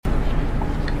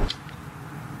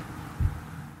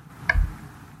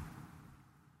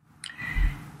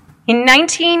In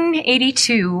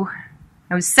 1982,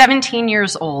 I was 17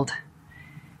 years old,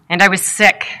 and I was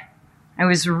sick. I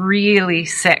was really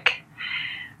sick.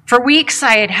 For weeks,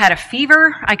 I had had a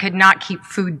fever. I could not keep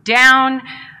food down.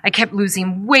 I kept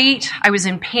losing weight. I was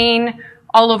in pain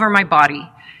all over my body.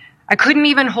 I couldn't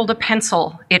even hold a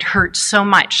pencil. It hurt so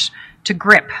much to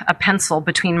grip a pencil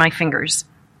between my fingers.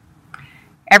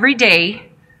 Every day,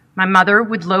 my mother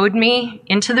would load me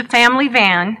into the family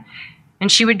van,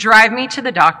 and she would drive me to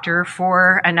the doctor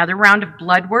for another round of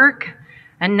blood work,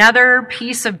 another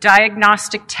piece of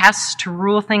diagnostic tests to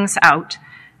rule things out,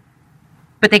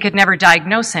 but they could never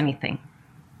diagnose anything.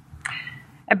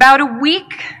 About a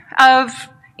week of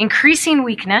increasing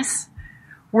weakness,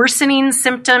 worsening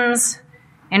symptoms,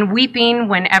 and weeping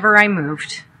whenever I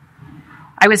moved,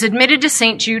 I was admitted to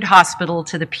St. Jude Hospital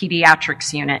to the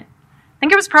pediatrics unit. I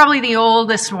think it was probably the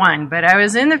oldest one, but I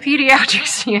was in the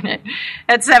pediatrics unit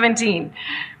at 17.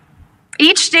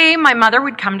 Each day, my mother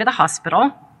would come to the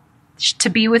hospital to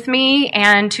be with me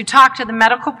and to talk to the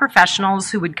medical professionals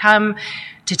who would come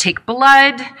to take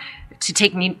blood, to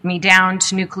take me down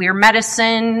to nuclear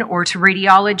medicine or to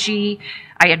radiology.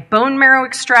 I had bone marrow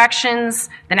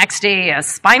extractions. The next day, a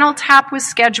spinal tap was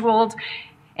scheduled.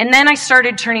 And then I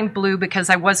started turning blue because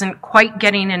I wasn't quite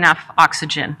getting enough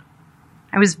oxygen.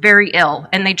 I was very ill,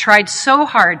 and they tried so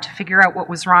hard to figure out what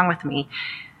was wrong with me,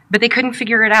 but they couldn't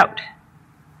figure it out.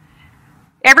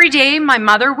 Every day, my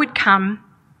mother would come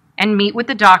and meet with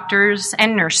the doctors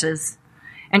and nurses,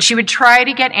 and she would try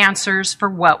to get answers for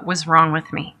what was wrong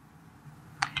with me.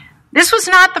 This was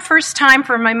not the first time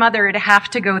for my mother to have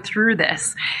to go through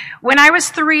this. When I was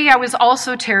 3, I was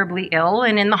also terribly ill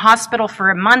and in the hospital for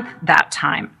a month that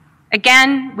time,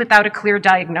 again, without a clear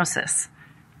diagnosis.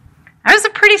 I was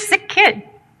a pretty sick kid.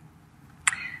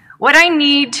 What I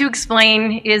need to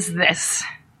explain is this.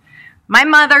 My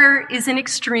mother is an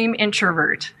extreme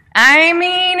introvert. I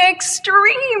mean,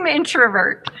 extreme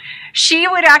introvert. She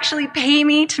would actually pay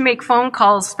me to make phone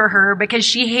calls for her because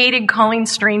she hated calling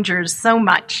strangers so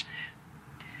much.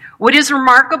 What is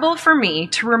remarkable for me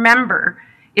to remember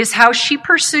is how she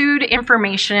pursued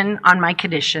information on my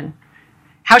condition,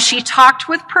 how she talked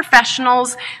with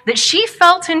professionals that she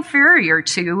felt inferior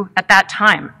to at that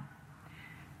time.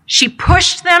 She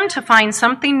pushed them to find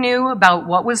something new about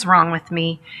what was wrong with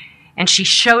me, and she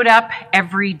showed up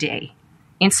every day,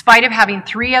 in spite of having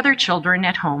 3 other children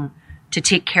at home to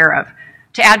take care of,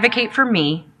 to advocate for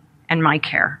me and my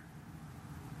care.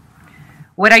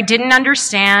 What I didn't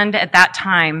understand at that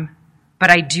time, but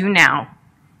I do now,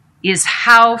 is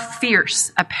how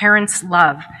fierce a parent's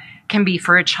love can be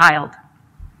for a child.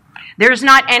 There's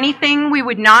not anything we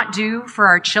would not do for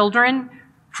our children,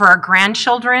 for our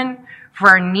grandchildren, for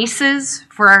our nieces,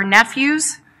 for our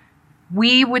nephews.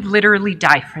 We would literally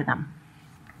die for them.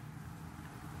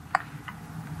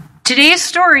 Today's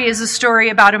story is a story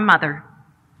about a mother.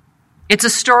 It's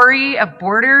a story of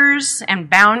borders and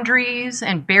boundaries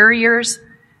and barriers,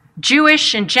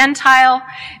 Jewish and Gentile,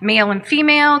 male and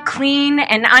female, clean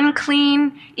and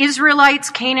unclean,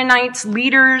 Israelites, Canaanites,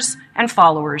 leaders, and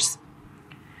followers.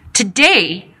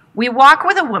 Today, we walk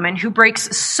with a woman who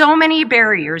breaks so many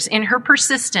barriers in her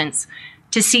persistence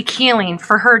to seek healing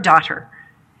for her daughter.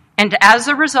 And as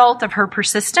a result of her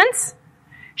persistence,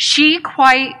 she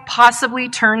quite possibly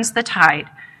turns the tide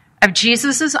of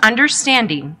Jesus'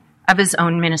 understanding of his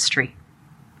own ministry.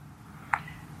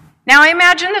 Now, I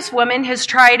imagine this woman has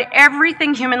tried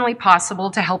everything humanly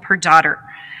possible to help her daughter,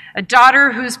 a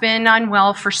daughter who's been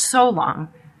unwell for so long,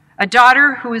 a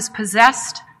daughter who is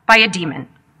possessed by a demon.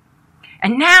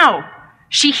 And now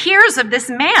she hears of this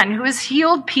man who has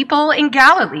healed people in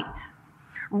Galilee.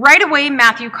 Right away,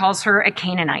 Matthew calls her a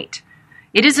Canaanite.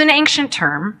 It is an ancient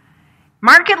term.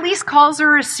 Mark at least calls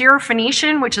her a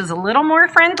Syrophoenician, which is a little more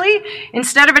friendly,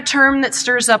 instead of a term that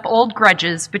stirs up old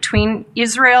grudges between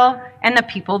Israel and the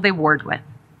people they warred with.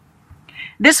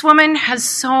 This woman has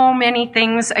so many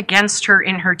things against her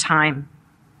in her time.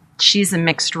 She's a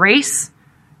mixed race,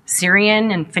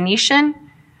 Syrian and Phoenician.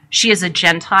 She is a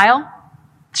Gentile.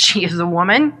 She is a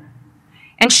woman.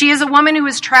 And she is a woman who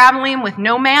is traveling with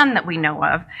no man that we know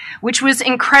of, which was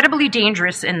incredibly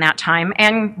dangerous in that time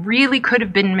and really could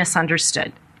have been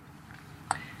misunderstood.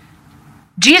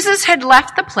 Jesus had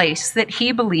left the place that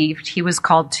he believed he was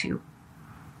called to.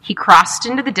 He crossed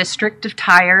into the district of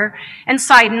Tyre and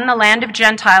Sidon, the land of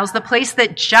Gentiles, the place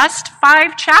that just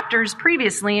 5 chapters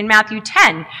previously in Matthew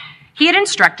 10, he had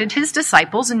instructed his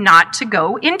disciples not to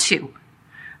go into.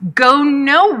 Go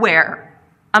nowhere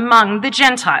among the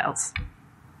Gentiles.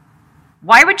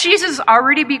 Why would Jesus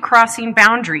already be crossing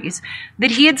boundaries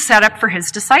that he had set up for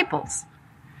his disciples?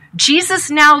 Jesus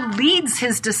now leads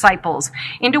his disciples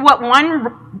into what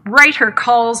one writer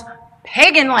calls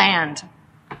pagan land.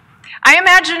 I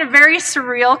imagine a very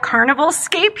surreal carnival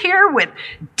scape here with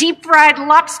deep-fried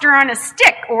lobster on a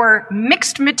stick or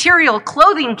mixed material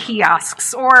clothing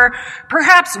kiosks, or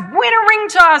perhaps win a ring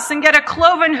toss and get a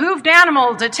cloven hooved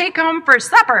animal to take home for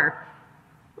supper.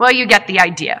 Well, you get the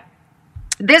idea.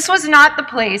 This was not the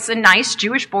place a nice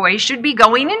Jewish boy should be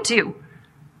going into.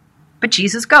 But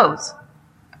Jesus goes.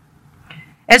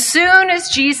 As soon as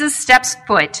Jesus steps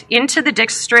foot into the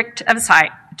district of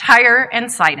Tyre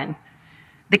and Sidon,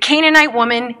 the Canaanite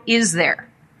woman is there.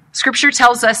 Scripture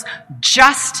tells us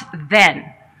just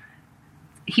then.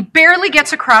 He barely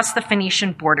gets across the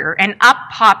Phoenician border, and up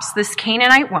pops this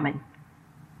Canaanite woman.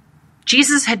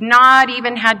 Jesus had not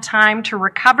even had time to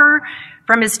recover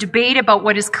from his debate about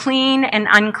what is clean and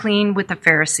unclean with the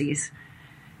Pharisees.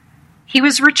 He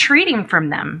was retreating from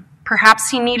them. Perhaps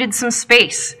he needed some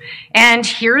space. And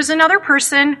here's another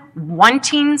person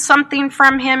wanting something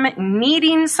from him,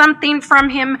 needing something from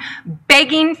him,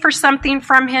 begging for something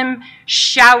from him,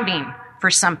 shouting for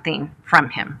something from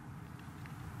him.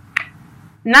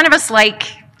 None of us like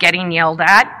getting yelled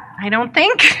at, I don't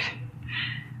think.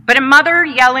 But a mother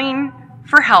yelling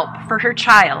for help for her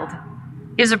child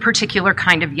is a particular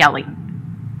kind of yelling.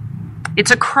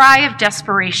 It's a cry of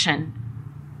desperation.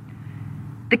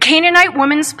 The Canaanite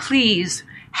woman's pleas,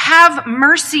 "Have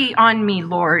mercy on me,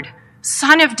 Lord,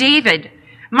 Son of David.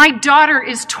 My daughter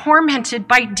is tormented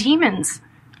by demons."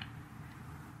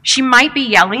 She might be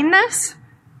yelling this,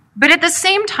 but at the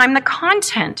same time, the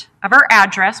content of her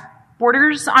address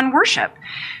borders on worship.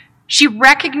 She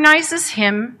recognizes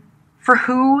him for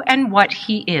who and what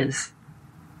he is,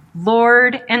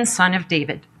 Lord and Son of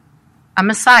David, a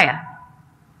Messiah.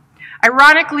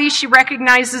 Ironically, she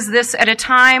recognizes this at a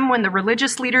time when the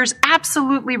religious leaders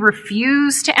absolutely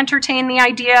refuse to entertain the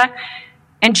idea,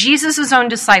 and Jesus' own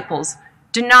disciples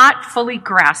do not fully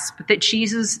grasp that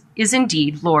Jesus is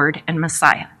indeed Lord and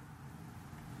Messiah.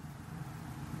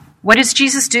 What does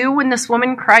Jesus do when this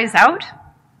woman cries out?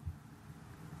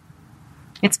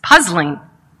 It's puzzling.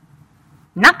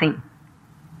 Nothing.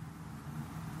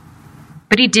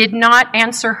 But he did not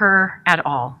answer her at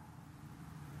all.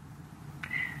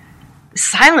 The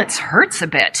silence hurts a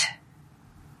bit.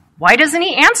 Why doesn't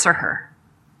he answer her?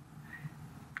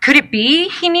 Could it be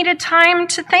he needed time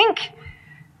to think?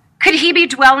 Could he be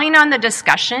dwelling on the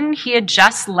discussion he had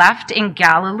just left in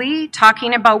Galilee,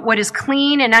 talking about what is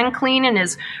clean and unclean in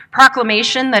his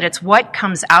proclamation that it's what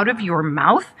comes out of your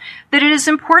mouth that it is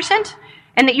important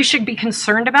and that you should be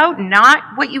concerned about,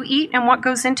 not what you eat and what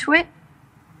goes into it?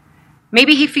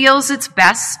 Maybe he feels it's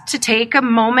best to take a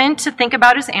moment to think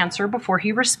about his answer before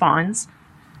he responds.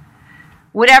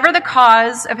 Whatever the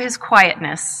cause of his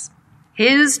quietness,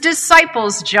 his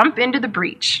disciples jump into the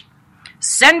breach.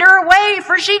 "Send her away,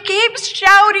 for she keeps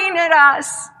shouting at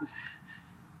us."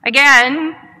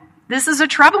 Again, this is a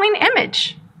troubling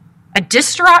image. A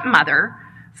distraught mother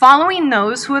following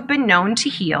those who have been known to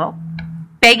heal,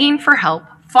 begging for help,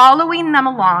 following them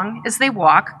along as they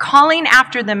walk, calling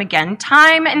after them again,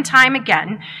 time and time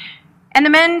again, and the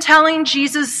men telling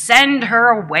Jesus, "Send her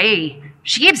away.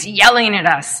 She keeps yelling at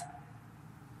us."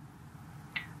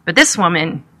 But this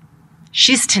woman,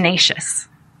 she's tenacious.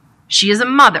 She is a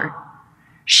mother.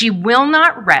 She will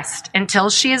not rest until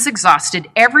she has exhausted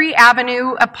every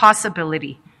avenue of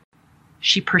possibility.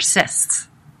 She persists.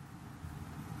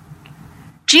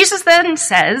 Jesus then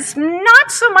says, not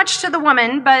so much to the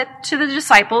woman, but to the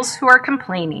disciples who are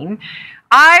complaining,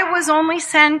 "I was only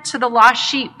sent to the lost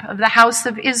sheep of the house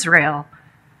of Israel."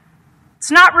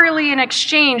 It's not really an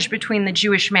exchange between the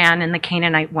Jewish man and the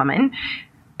Canaanite woman,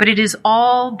 but it is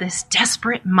all this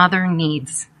desperate mother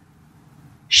needs.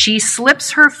 She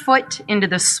slips her foot into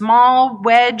the small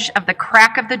wedge of the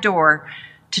crack of the door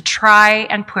to try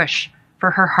and push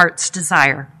for her heart's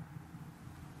desire.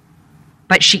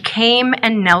 But she came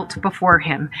and knelt before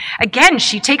him. Again,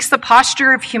 she takes the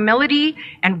posture of humility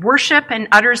and worship and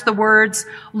utters the words,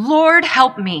 "Lord,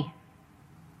 help me."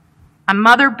 A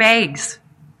mother begs,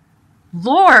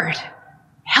 "Lord,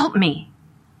 help me.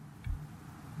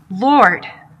 Lord,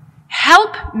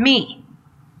 help me.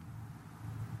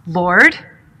 Lord,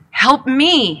 help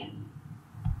me."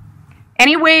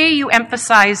 Any way you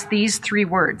emphasize these three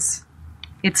words,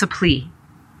 it's a plea.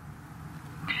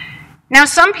 Now,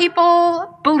 some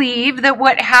people believe that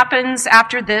what happens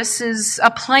after this is a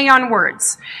play on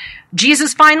words.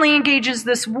 Jesus finally engages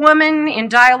this woman in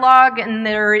dialogue, and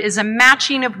there is a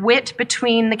matching of wit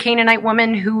between the Canaanite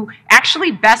woman who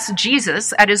actually bests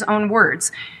Jesus at his own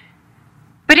words.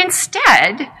 But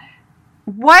instead,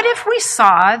 what if we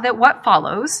saw that what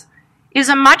follows is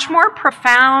a much more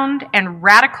profound and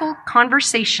radical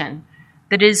conversation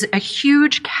that is a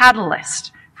huge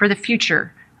catalyst for the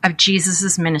future of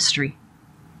Jesus' ministry.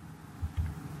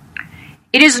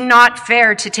 It is not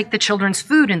fair to take the children's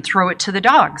food and throw it to the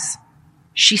dogs.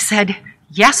 She said,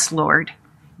 "Yes, Lord,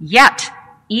 yet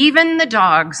even the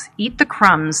dogs eat the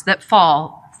crumbs that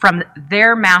fall from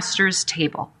their master's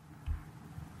table."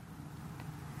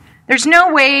 There's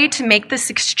no way to make this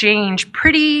exchange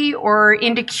pretty or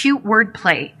into cute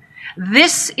wordplay.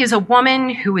 This is a woman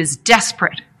who is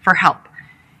desperate for help.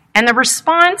 And the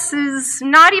response is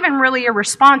not even really a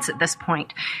response at this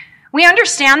point. We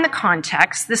understand the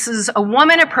context. This is a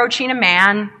woman approaching a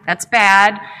man. That's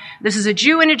bad. This is a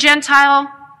Jew and a Gentile.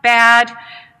 Bad.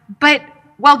 But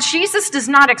while Jesus does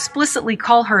not explicitly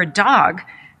call her a dog,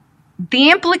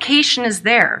 the implication is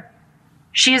there.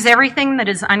 She is everything that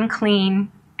is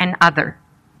unclean and other.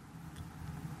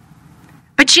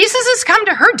 But Jesus has come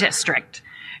to her district.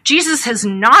 Jesus has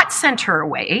not sent her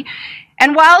away.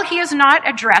 And while he has not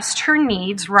addressed her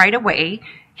needs right away,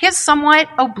 he has somewhat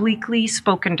obliquely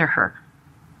spoken to her.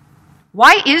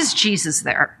 Why is Jesus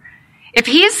there? If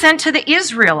he is sent to the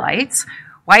Israelites,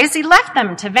 why has he left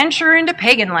them to venture into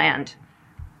pagan land?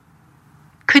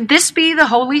 Could this be the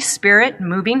Holy Spirit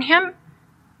moving him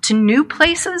to new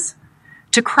places,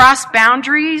 to cross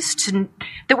boundaries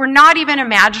that were not even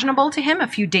imaginable to him a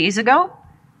few days ago?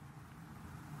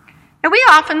 Now, we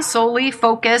often solely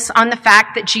focus on the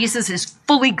fact that Jesus is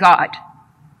fully God,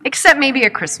 except maybe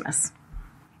at Christmas.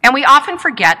 And we often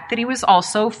forget that he was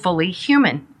also fully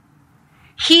human.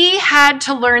 He had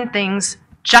to learn things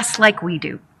just like we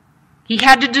do. He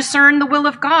had to discern the will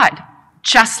of God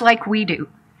just like we do.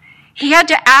 He had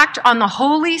to act on the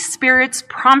Holy Spirit's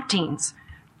promptings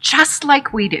just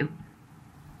like we do.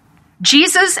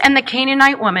 Jesus and the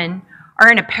Canaanite woman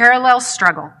are in a parallel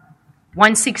struggle.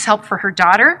 One seeks help for her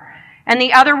daughter, and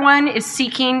the other one is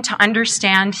seeking to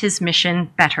understand his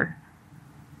mission better.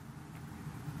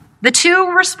 The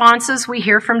two responses we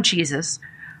hear from Jesus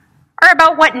are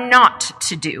about what not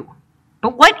to do.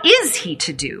 But what is he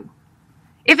to do?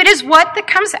 If it is what that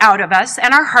comes out of us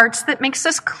and our hearts that makes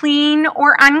us clean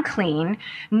or unclean,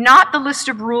 not the list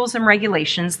of rules and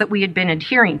regulations that we had been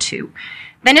adhering to,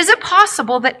 then is it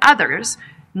possible that others,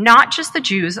 not just the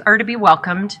Jews, are to be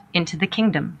welcomed into the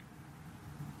kingdom?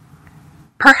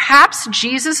 Perhaps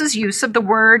Jesus' use of the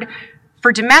word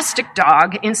for domestic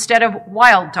dog instead of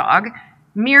wild dog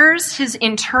mirrors his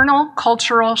internal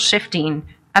cultural shifting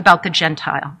about the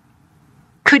Gentile.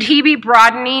 Could he be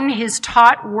broadening his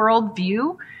taught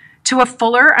worldview to a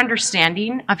fuller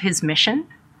understanding of his mission?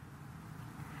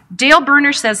 Dale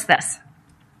Bruner says this: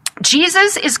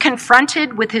 Jesus is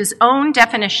confronted with his own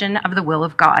definition of the will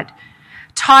of God,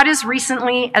 taught as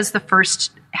recently as the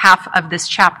first half of this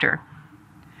chapter.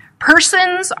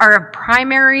 Persons are of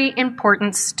primary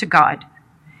importance to God.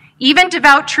 Even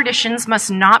devout traditions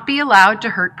must not be allowed to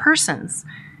hurt persons.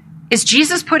 Is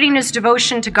Jesus putting his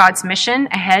devotion to God's mission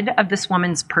ahead of this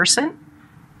woman's person?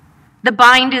 The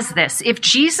bind is this: if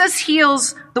Jesus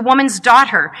heals the woman's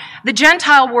daughter, the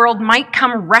Gentile world might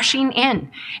come rushing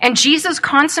in, and Jesus'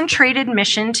 concentrated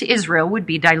mission to Israel would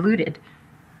be diluted.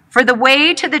 For the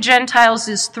way to the Gentiles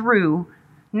is through,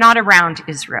 not around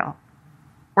Israel.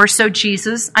 Or so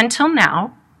Jesus, until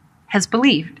now, has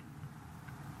believed.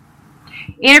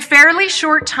 In a fairly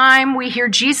short time, we hear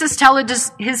Jesus tell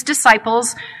his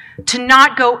disciples to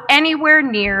not go anywhere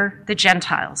near the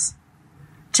Gentiles.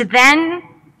 To then,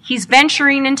 he's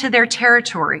venturing into their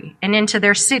territory and into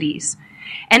their cities.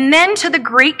 And then to the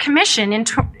Great Commission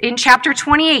in chapter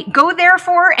 28, go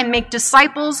therefore and make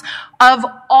disciples of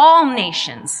all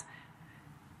nations,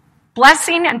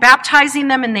 blessing and baptizing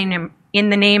them in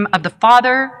the name of the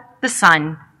Father, the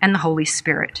Son, and the Holy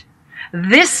Spirit.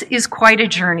 This is quite a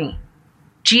journey.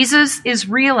 Jesus is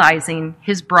realizing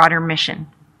his broader mission.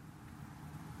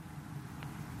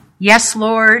 Yes,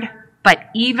 Lord, but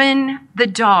even the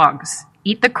dogs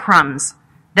eat the crumbs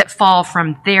that fall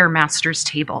from their master's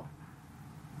table.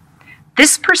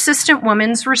 This persistent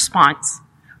woman's response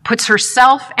puts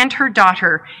herself and her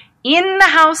daughter in the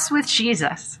house with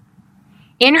Jesus.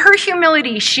 In her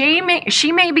humility, she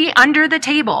may be under the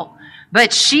table,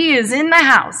 but she is in the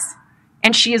house,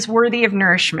 and she is worthy of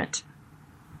nourishment.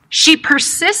 She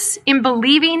persists in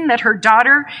believing that her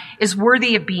daughter is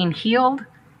worthy of being healed,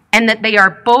 and that they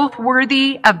are both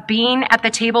worthy of being at the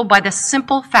table by the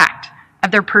simple fact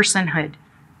of their personhood.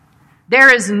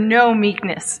 There is no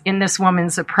meekness in this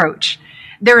woman's approach.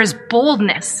 There is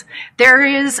boldness. There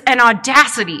is an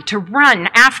audacity to run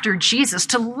after Jesus,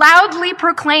 to loudly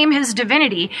proclaim his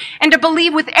divinity, and to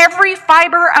believe with every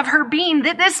fiber of her being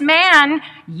that this man,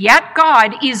 yet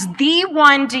God, is the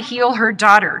one to heal her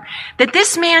daughter, that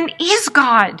this man is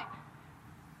God.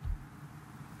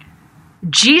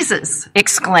 Jesus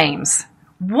exclaims,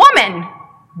 "Woman,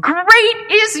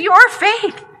 great is your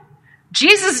faith."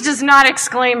 Jesus does not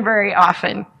exclaim very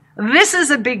often. This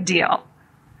is a big deal.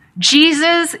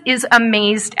 Jesus is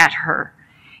amazed at her.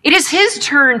 It is his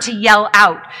turn to yell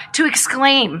out, to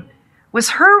exclaim.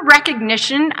 Was her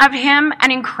recognition of him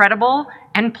an incredible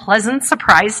and pleasant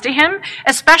surprise to him,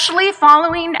 especially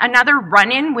following another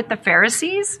run-in with the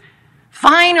Pharisees?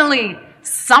 Finally,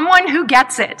 someone who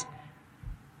gets it.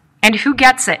 And who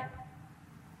gets it?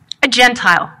 A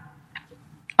Gentile,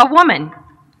 a woman,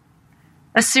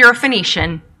 a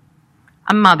Syrophoenician,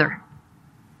 a mother.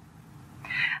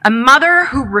 A mother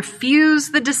who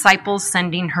refused the disciples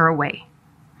sending her away.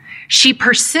 She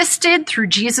persisted through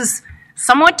Jesus'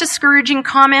 somewhat discouraging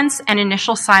comments and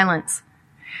initial silence.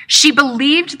 She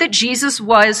believed that Jesus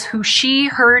was who she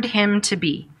heard him to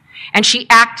be, and she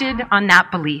acted on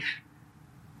that belief.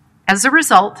 As a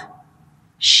result,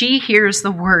 she hears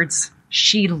the words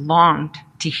she longed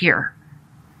to hear,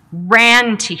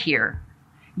 ran to hear,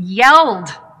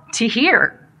 yelled to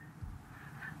hear.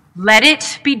 "Let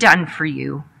it be done for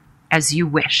you as you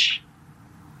wish."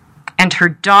 And her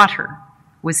daughter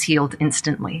was healed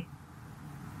instantly.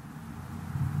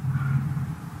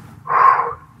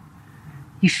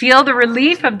 You feel the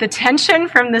relief of the tension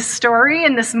from this story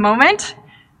in this moment?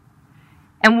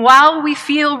 And while we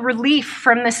feel relief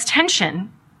from this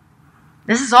tension,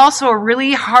 this is also a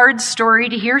really hard story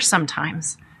to hear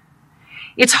sometimes.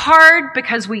 It's hard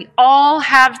because we all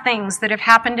have things that have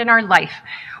happened in our life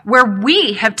where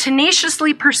we have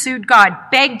tenaciously pursued God,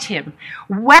 begged him,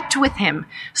 wept with him,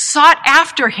 sought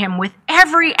after him with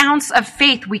every ounce of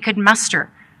faith we could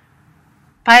muster.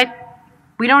 But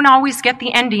we don't always get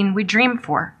the ending we dream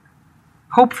for,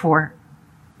 hope for,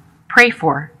 pray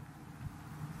for.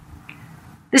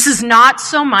 This is not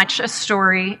so much a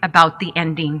story about the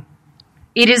ending.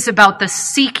 It is about the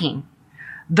seeking,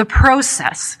 the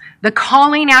process, the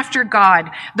calling after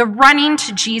God, the running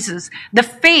to Jesus, the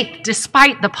faith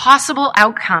despite the possible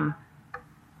outcome.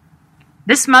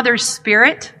 This mother's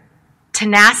spirit,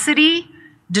 tenacity,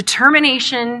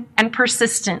 determination, and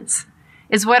persistence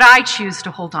is what I choose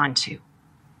to hold on to.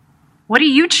 What do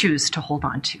you choose to hold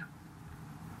on to?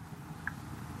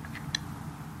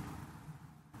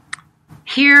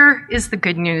 Here is the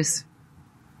good news.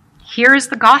 Here is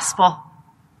the gospel.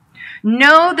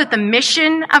 Know that the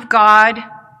mission of God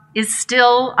is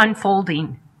still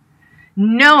unfolding.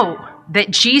 Know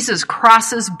that Jesus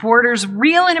crosses borders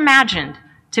real and imagined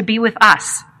to be with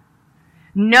us.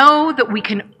 Know that we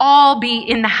can all be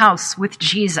in the house with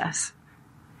Jesus.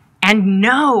 And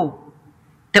know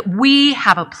that we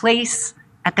have a place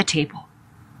at the table.